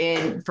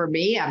 And for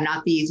me, I'm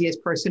not the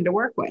easiest person to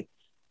work with.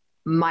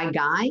 My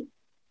guy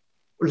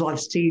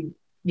loves to,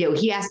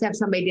 he has to have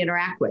somebody to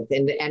interact with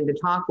and to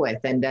talk with.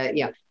 And,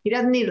 he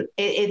doesn't need,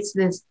 it's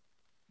this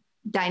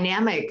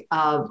dynamic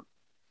of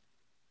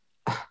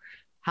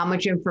how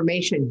much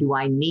information do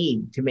I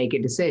need to make a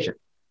decision?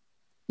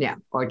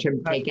 Or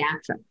to take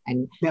action.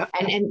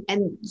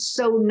 And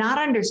so not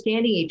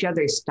understanding each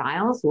other's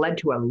styles led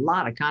to a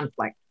lot of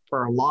conflict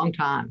for a long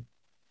time.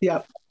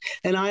 Yeah.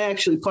 And I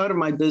actually, part of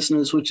my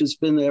business, which has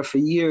been there for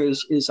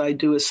years, is I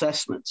do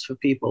assessments for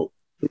people,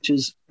 which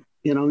is,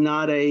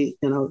 not a,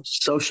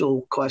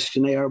 social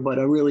questionnaire, but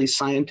a really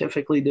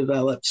scientifically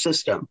developed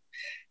system.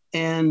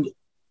 And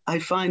I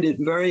find it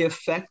very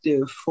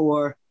effective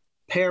for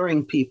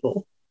pairing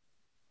people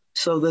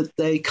so that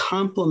they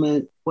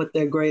complement what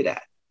they're great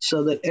at,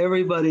 so that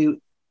everybody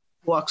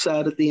walks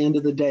out at the end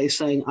of the day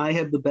saying, I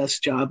have the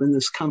best job in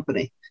this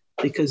company,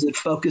 because it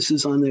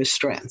focuses on their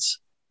strengths.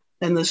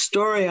 And the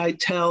story I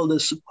tell to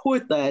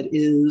support that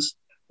is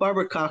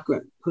Barbara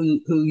Cochran,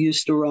 who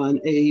used to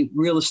run a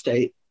real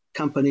estate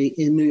company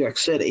in New York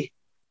City,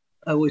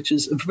 which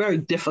is a very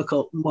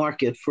difficult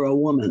market for a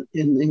woman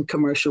in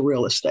commercial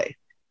real estate.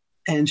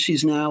 And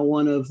she's now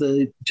one of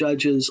the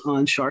judges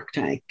on Shark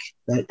Tank,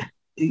 that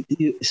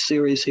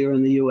series here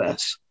in the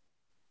US,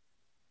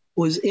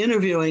 was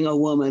interviewing a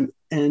woman,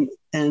 and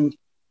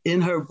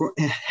in her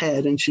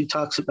head, and she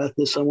talks about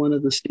this on one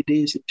of the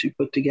CDs that she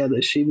put together,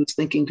 she was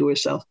thinking to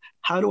herself,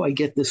 how do I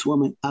get this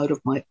woman out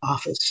of my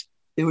office?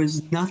 There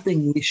is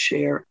nothing we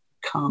share in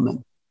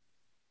common.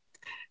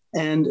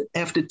 And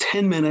after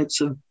 10 minutes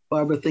of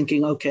Barbara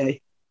thinking,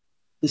 okay,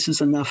 this is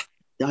enough.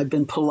 I've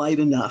been polite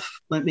enough.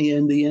 Let me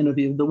end the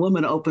interview. The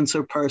woman opens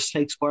her purse,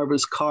 takes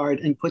Barbara's card,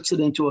 and puts it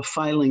into a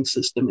filing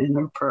system in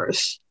her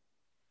purse.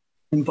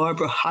 And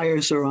Barbara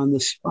hires her on the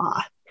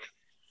spot.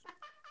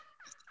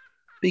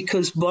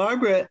 Because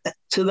Barbara,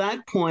 to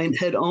that point,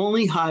 had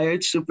only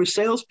hired super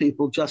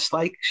salespeople, just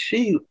like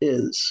she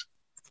is.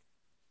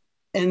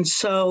 And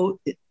so,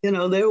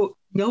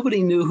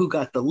 nobody knew who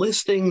got the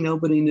listing.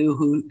 Nobody knew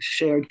who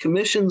shared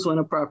commissions when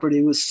a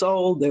property was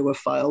sold. There were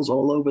files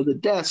all over the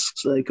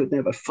desks. So they could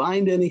never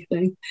find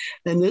anything.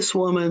 And this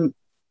woman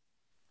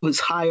was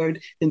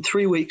hired. In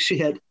 3 weeks, she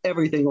had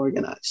everything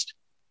organized.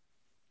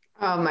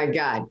 Oh, my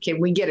God. Can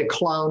we get a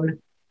clone?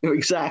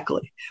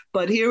 Exactly.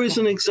 But here is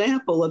an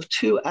example of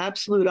two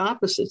absolute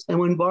opposites. And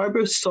when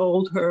Barbara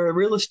sold her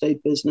real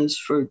estate business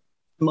for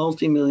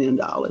multi-million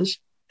dollars,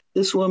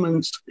 this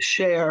woman's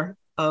share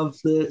of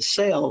the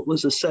sale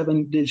was a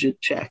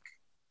 7-digit check.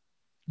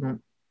 Mm.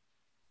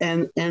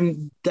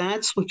 And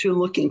that's what you're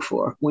looking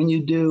for when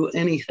you do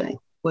anything,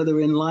 whether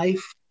in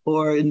life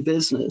or in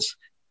business.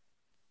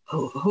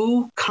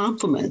 Who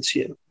compliments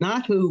you,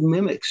 not who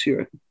mimics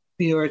your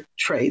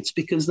traits,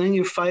 because then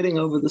you're fighting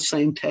over the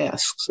same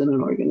tasks in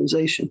an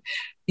organization.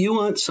 You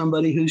want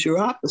somebody who's your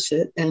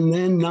opposite, and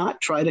then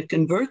not try to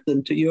convert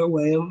them to your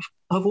way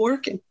of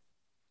working.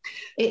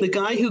 The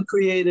guy who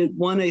created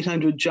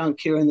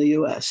 1-800-JUNK here in the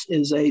US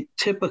is a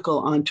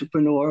typical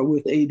entrepreneur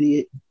with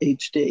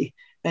ADHD.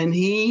 And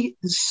he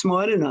is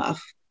smart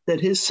enough that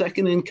his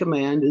second in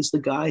command is the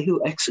guy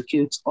who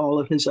executes all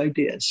of his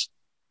ideas.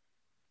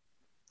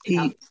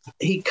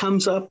 He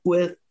comes up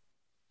with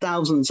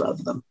thousands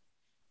of them.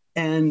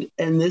 And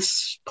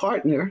this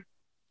partner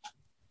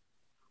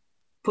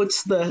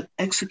puts the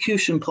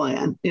execution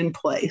plan in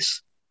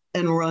place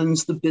and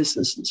runs the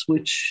businesses,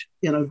 which,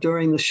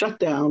 during the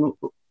shutdown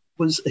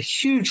was a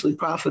hugely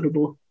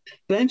profitable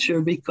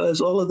venture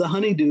because all of the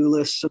honeydew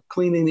lists of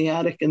cleaning the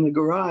attic and the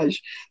garage,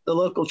 the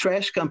local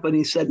trash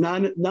company said,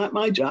 not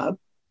my job.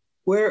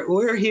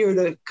 We're here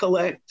to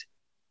collect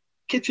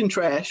kitchen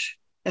trash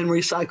and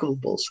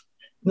recyclables,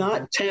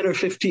 not 10 or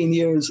 15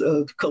 years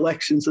of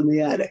collections in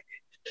the attic.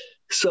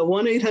 So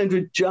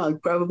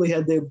 1-800-JUNK probably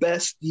had their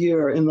best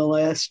year in the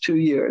last 2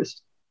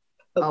 years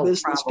of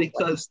business probably.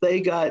 Because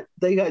they got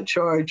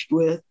charged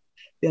with,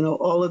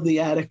 all of the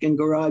attic and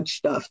garage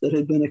stuff that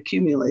had been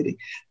accumulating.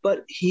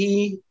 But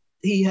he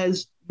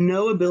has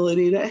no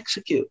ability to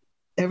execute.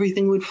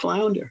 Everything would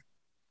flounder.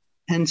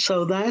 And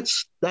so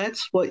that's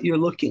what you're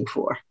looking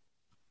for.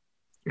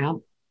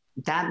 Well,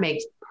 that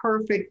makes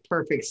perfect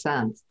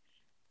sense.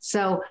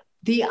 So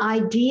the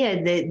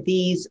idea that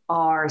these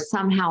are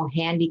somehow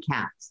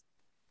handicaps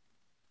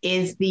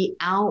is the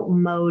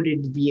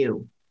outmoded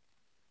view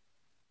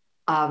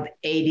of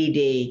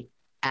ADD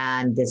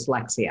and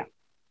dyslexia.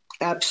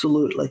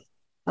 Absolutely.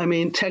 I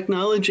mean,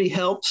 technology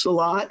helps a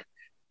lot,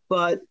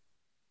 but,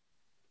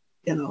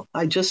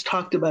 I just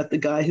talked about the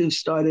guy who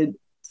started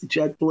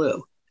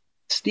JetBlue.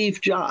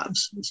 Steve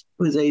Jobs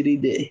was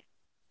ADD,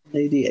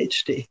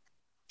 ADHD.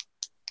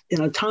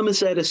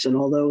 Thomas Edison,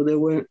 although there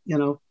were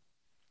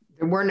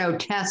no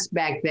tests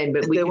back then,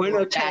 but we can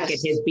look back at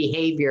his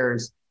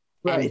behaviors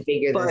and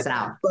figure this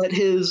out. But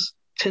his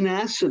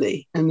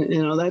tenacity, and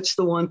that's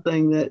the one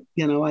thing that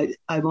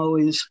I've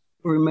always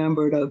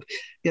remembered of.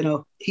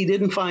 He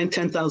didn't find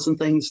 10,000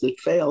 things that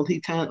failed.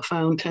 He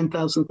found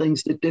 10,000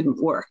 things that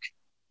didn't work,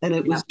 and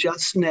it was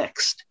just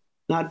next.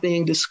 Not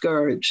being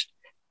discouraged,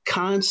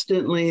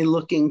 constantly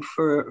looking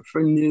for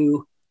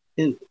new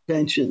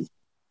inventions.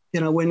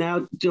 We're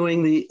now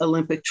doing the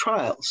Olympic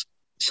trials.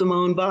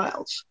 Simone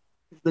Biles,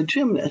 the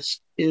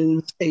gymnast,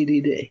 is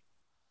ADD.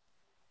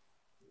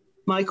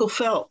 Michael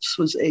Phelps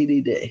was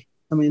ADD.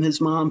 I mean,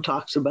 his mom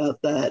talks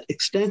about that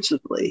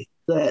extensively,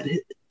 that,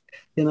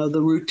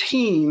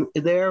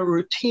 their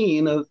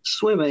routine of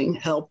swimming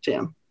helped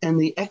him, and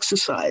the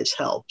exercise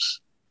helps.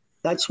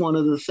 That's one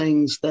of the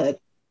things that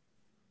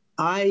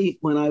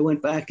when I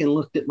went back and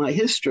looked at my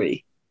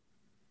history,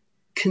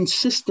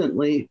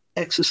 consistently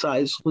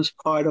exercise was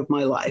part of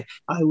my life.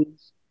 I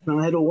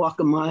had to walk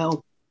a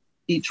mile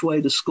each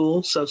way to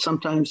school. So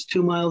sometimes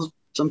 2 miles,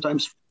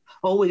 sometimes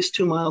always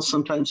 2 miles,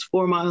 sometimes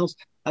 4 miles.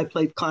 I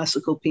played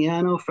classical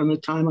piano from the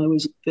time I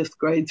was in 5th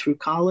grade through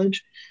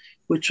college,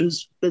 which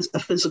was a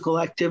physical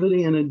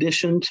activity in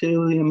addition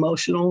to the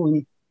emotional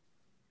and,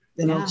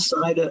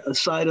 side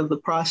of the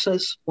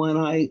process. When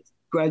I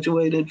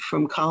graduated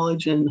from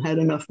college and had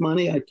enough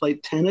money, I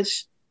played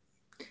tennis.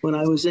 When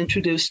I was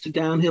introduced to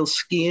downhill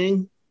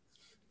skiing,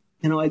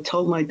 I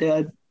told my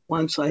dad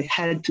once I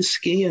had to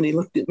ski, and he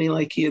looked at me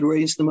like he had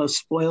raised the most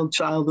spoiled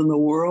child in the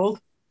world.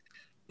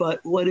 But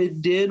what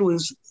it did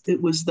was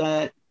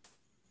that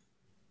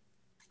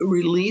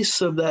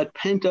release of that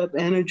pent-up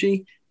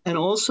energy and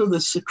also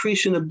the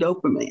secretion of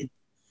dopamine.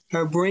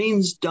 Our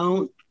brains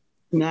don't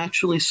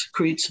naturally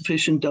secrete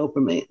sufficient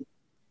dopamine.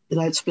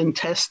 That's been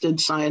tested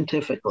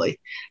scientifically.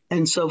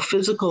 And so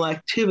physical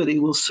activity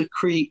will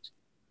secrete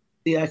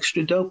the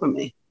extra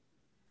dopamine.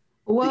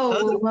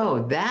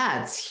 Whoa,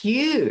 that's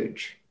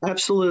huge.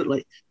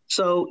 Absolutely.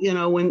 So,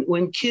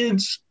 when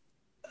kids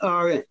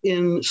are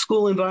in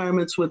school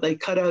environments with a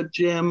cutout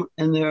gym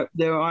and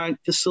there aren't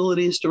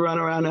facilities to run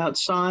around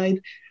outside,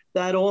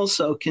 that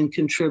also can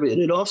contribute.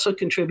 It also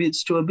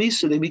contributes to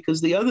obesity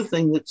because the other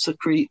thing that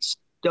secretes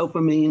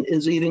dopamine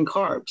is eating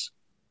carbs.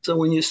 So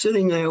when you're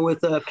sitting there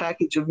with a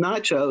package of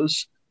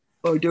nachos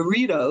or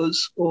Doritos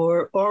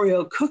or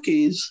Oreo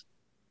cookies,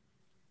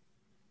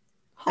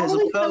 as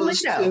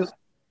opposed to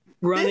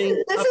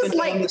running. This is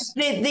like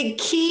the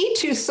key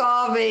to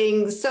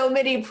solving so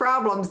many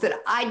problems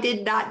that I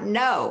did not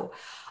know.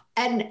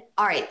 And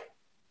all right,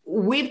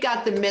 we've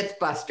got the myth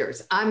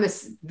busters.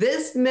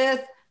 This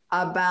myth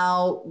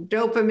about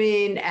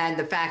dopamine and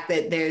the fact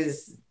that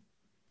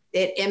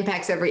it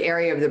impacts every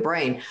area of the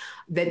brain,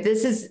 that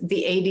this is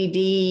the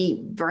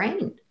ADD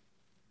brain.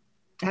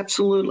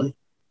 Absolutely.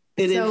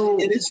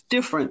 It is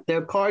different. There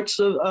are parts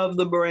of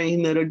the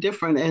brain that are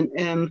different.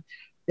 And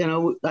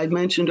I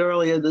mentioned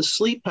earlier the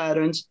sleep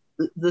patterns.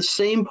 The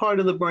same part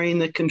of the brain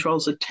that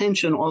controls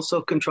attention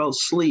also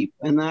controls sleep.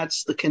 And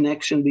that's the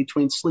connection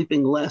between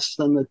sleeping less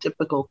than the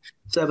typical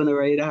 7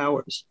 or 8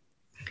 hours.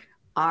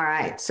 All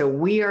right. So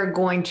we are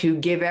going to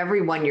give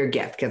everyone your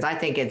gift because I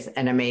think it's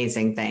an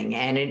amazing thing.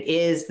 And it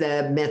is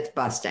the myth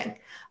busting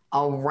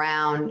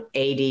around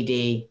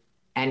ADD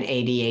and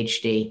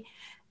ADHD.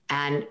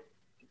 And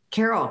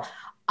Carol,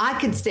 I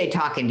could stay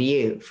talking to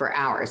you for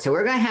hours. So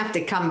we're going to have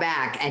to come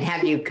back and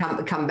have you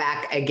come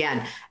back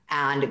again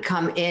and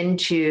come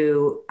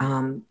into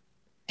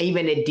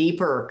even a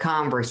deeper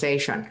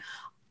conversation.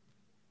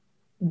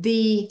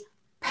 The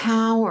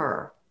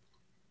power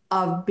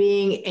of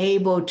being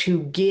able to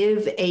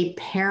give a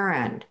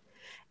parent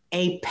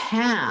a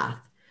path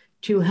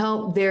to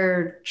help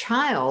their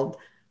child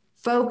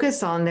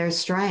focus on their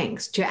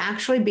strengths, to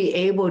actually be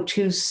able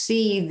to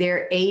see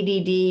their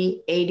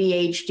ADD,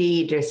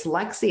 ADHD,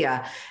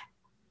 dyslexia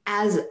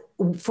as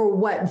for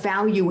what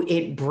value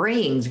it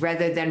brings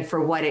rather than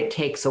for what it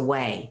takes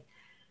away.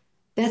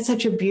 That's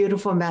such a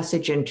beautiful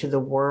message into the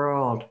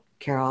world,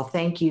 Carol.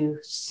 Thank you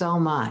so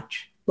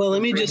much. Well,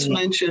 let me just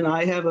mention,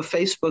 I have a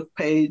Facebook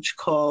page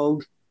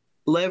called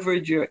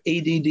Leverage Your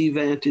ADD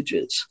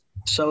Advantages.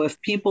 So if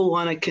people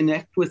want to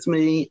connect with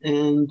me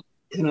and,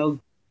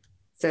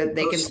 so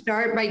they can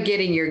start by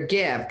getting your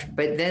gift,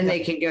 but then they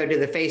can go to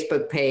the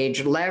Facebook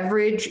page,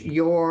 Leverage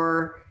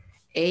Your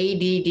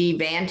ADD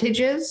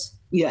Advantages.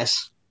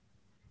 Yes.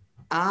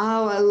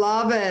 Oh, I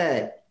love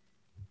it.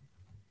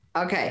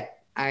 Okay.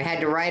 I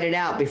had to write it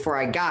out before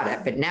I got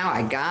it, but now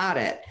I got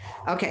it.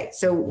 Okay.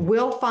 So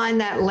we'll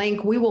find that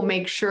link. We will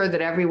make sure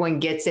that everyone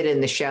gets it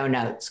in the show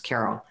notes,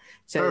 Carol,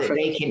 so that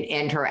they can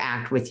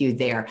interact with you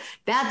there.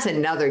 That's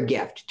another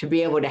gift, to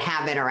be able to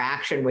have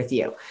interaction with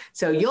you.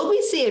 So you'll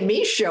be seeing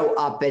me show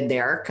up in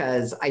there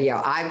because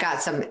I've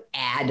got some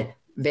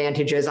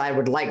advantages I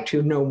would like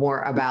to know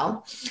more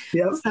about.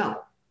 Yep.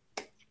 So,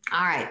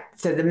 all right.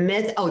 So the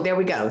myth, there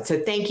we go. So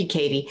thank you,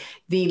 Katie.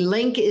 The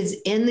link is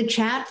in the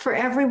chat for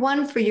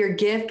everyone for your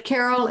gift,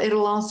 Carol.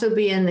 It'll also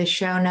be in the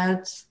show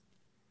notes.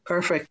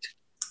 Perfect.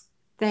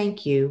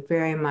 Thank you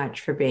very much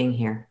for being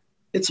here.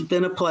 It's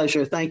been a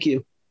pleasure. Thank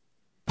you.